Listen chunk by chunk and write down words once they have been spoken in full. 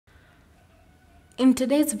In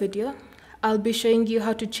today's video, I'll be showing you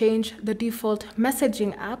how to change the default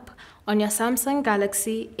messaging app on your Samsung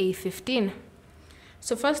Galaxy A15.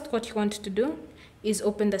 So first, what you want to do is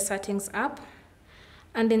open the Settings app,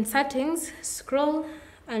 and in Settings, scroll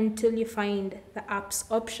until you find the Apps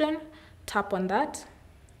option, tap on that,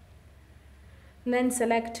 and then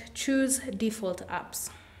select Choose Default Apps.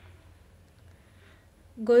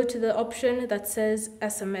 Go to the option that says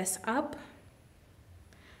SMS App,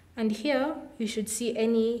 and here you should see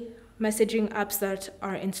any messaging apps that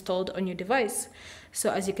are installed on your device.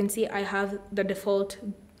 So as you can see, I have the default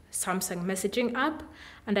Samsung messaging app,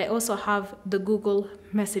 and I also have the Google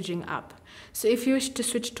messaging app. So if you wish to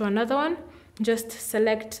switch to another one, just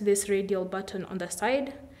select this radial button on the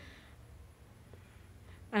side,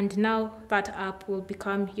 and now that app will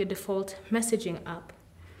become your default messaging app.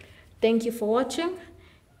 Thank you for watching.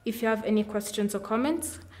 If you have any questions or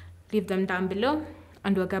comments, leave them down below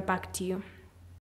and we'll get back to you.